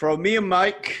from me and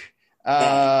Mike,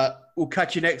 we'll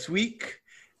catch you next week.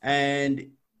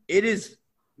 And it is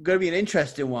going to be an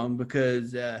interesting one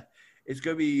because it's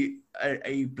going to be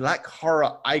a black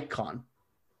horror icon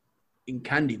in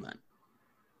Candyman.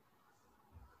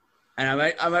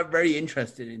 And I'm very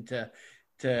interested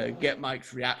to get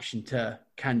Mike's reaction to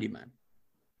Candyman.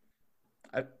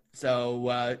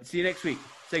 So see you next week.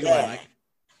 Say goodbye, Mike.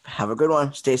 Have a good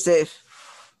one. Stay safe.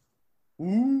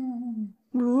 Ooh.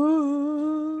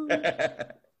 Ooh.